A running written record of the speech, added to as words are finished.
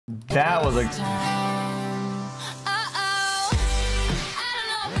That was a...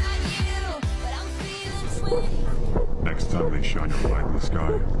 Next time they shine a light in the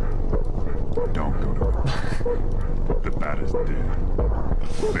sky, don't go to it. The bat is dead.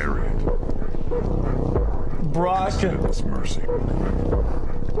 Bury it. Brock. Consider this mercy.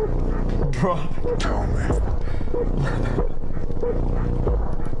 Brock. Tell me.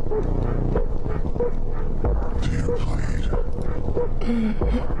 Do you plead?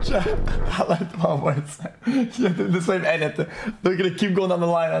 I like my words. Yeah, the same edit. They're gonna keep going down the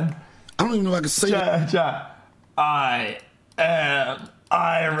line and... I don't even know if I can say that. I am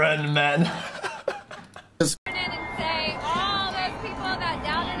Iron Man. And say all those people that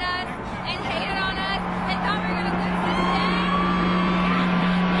doubted us and hated on us and thought we were gonna lose this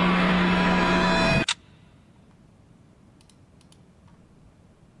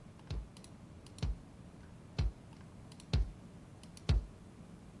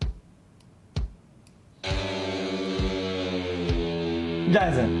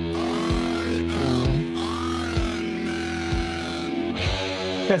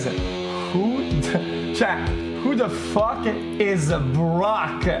Guys, who the fuck is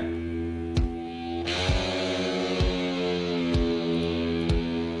Brock?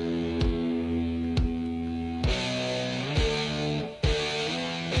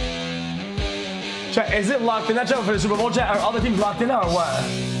 Chat, is it locked in that chat for the Super Bowl? Chat, are all the teams locked in now or what?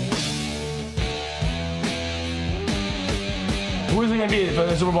 Who is it gonna be for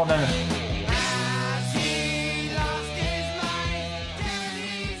the Super Bowl then?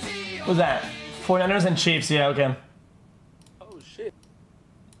 What's that? 49ers and Chiefs, yeah, okay. Oh shit.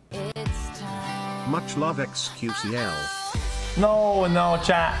 Much love xQcl. No,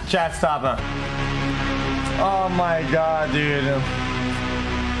 chat, stop it. Oh my god, dude.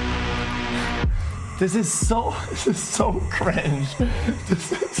 This is so cringe.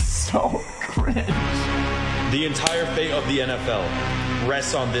 This is so cringe. The entire fate of the NFL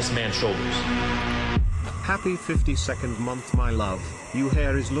rests on this man's shoulders. Happy 52nd month, my love. Your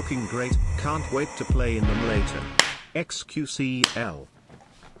hair is looking great. Can't wait to play in them later. xQcl.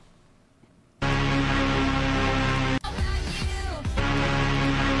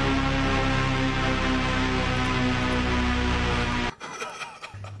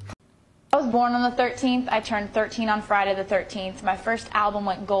 I was born on the 13th. I turned 13 on Friday the 13th. My first album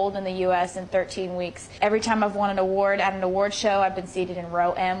went gold in the US in 13 weeks. Every time I've won an award at an award show, I've been seated in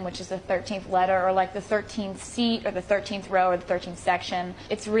row M, which is the 13th letter, or like the 13th seat, or the 13th row, or the 13th section.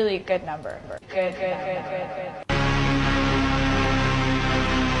 It's really a good number. Good.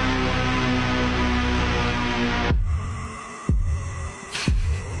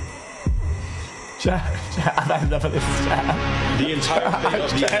 I've had enough of this, chat. The entire fate of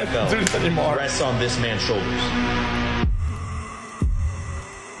the do this NFL anymore. rests on this man's shoulders.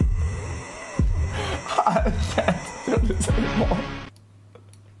 I can't do this anymore.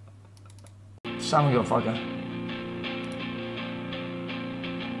 I'm gonna go fuck it.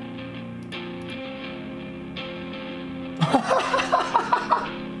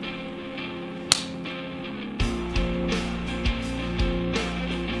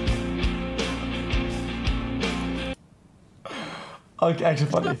 Okay, actually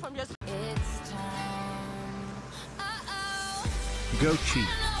funny. Go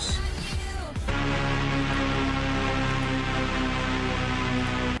Chiefs.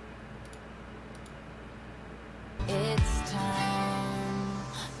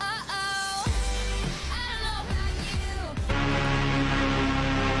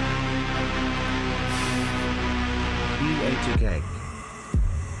 He ate a cake.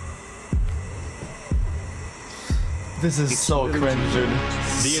 This is so cringe, dude.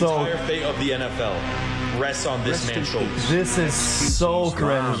 The entire fate of the NFL rests on this man's shoulders. This is so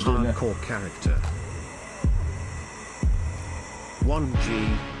cringe, dude. Hardcore character.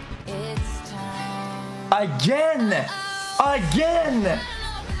 1G. Again!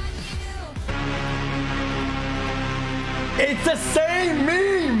 It's the same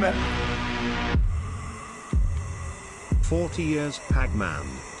meme! 40 years Pac-Man.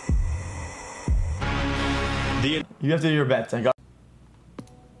 You have to do your bets. I got.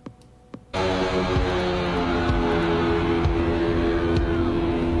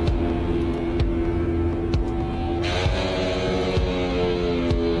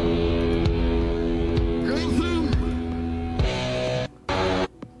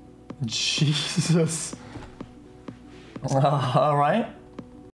 Jesus. All right.